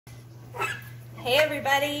Hey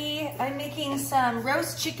everybody, I'm making some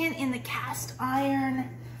roast chicken in the cast iron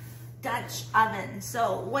Dutch oven.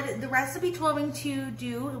 So what the recipe told me to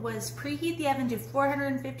do was preheat the oven to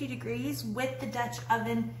 450 degrees with the Dutch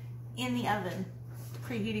oven in the oven,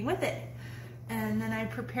 preheating with it. And then I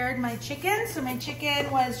prepared my chicken. So my chicken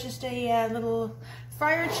was just a little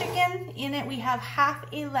fryer chicken. In it we have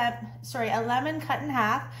a lemon cut in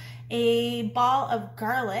half, a ball of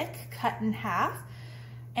garlic cut in half,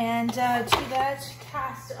 and to that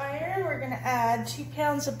cast iron, we're gonna add 2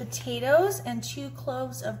 pounds of potatoes and 2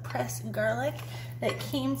 cloves of pressed garlic that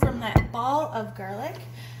came from that ball of garlic.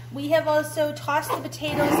 We have also tossed the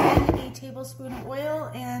potatoes in a tablespoon of oil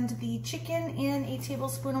and the chicken in a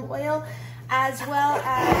tablespoon of oil, as well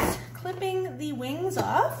as clipping the wings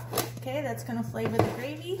off. Okay, that's gonna flavor the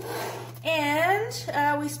gravy.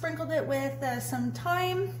 And we sprinkled it with some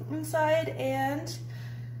thyme inside, and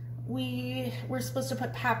we were supposed to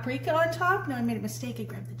put paprika on top. No, I made a mistake. I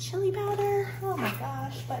grabbed the chili powder. Oh my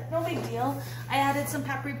gosh, but no big deal. I added some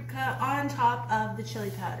paprika on top of the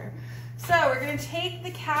chili powder. So we're gonna take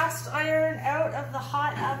the cast iron out of the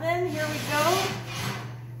hot oven. Here we go.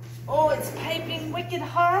 Oh, it's piping wicked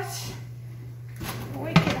hot.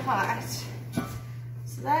 Wicked hot.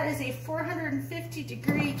 So that is a 450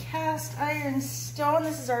 degree cast iron stone.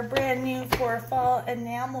 This is our brand new for fall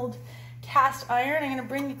enameled cast iron. I'm going to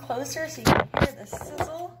bring you closer so you can hear the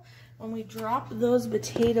sizzle when we drop those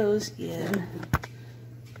potatoes in.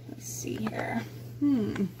 Let's see here.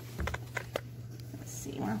 Let's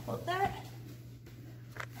see, you want to hold that?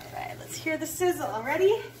 All right, let's hear the sizzle.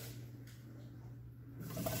 Ready?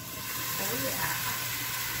 Oh yeah.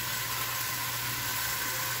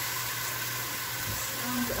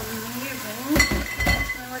 Sounds amazing.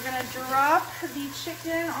 And we're going to drop the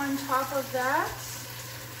chicken on top of that.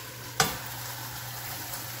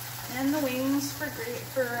 And the wings for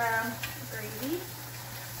gravy.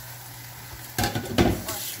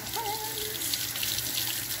 Wash my hands.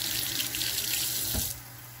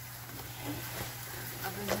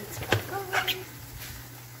 Oven lid's back on.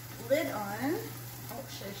 Lid on. Oh,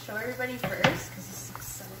 should I show everybody first? Because this looks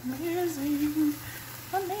so amazing.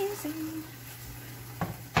 Amazing.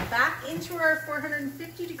 Back into our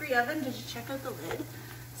 450 degree oven. Did you check out the lid?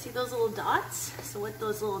 See those little dots? So what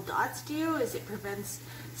those little dots do is it prevents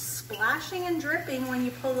splashing and dripping when you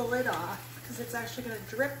pull the lid off, because it's actually going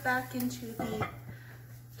to drip back into the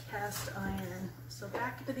cast iron. So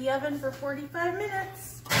back into the oven for 45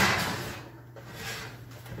 minutes.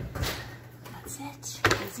 That's it.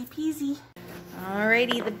 Easy peasy.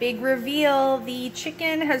 Alrighty, the big reveal. The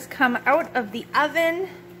chicken has come out of the oven.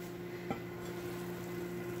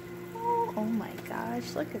 Oh my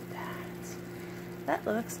gosh, look at that. That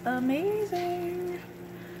looks amazing.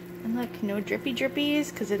 And look, no drippy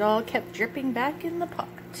drippies, because it all kept dripping back in the pot.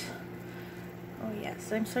 Oh yes,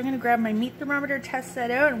 so I'm gonna grab my meat thermometer, test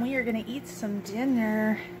that out, and we are gonna eat some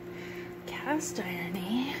dinner. Cast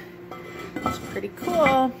irony. That's pretty cool.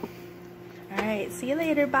 All right, see you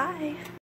later, bye.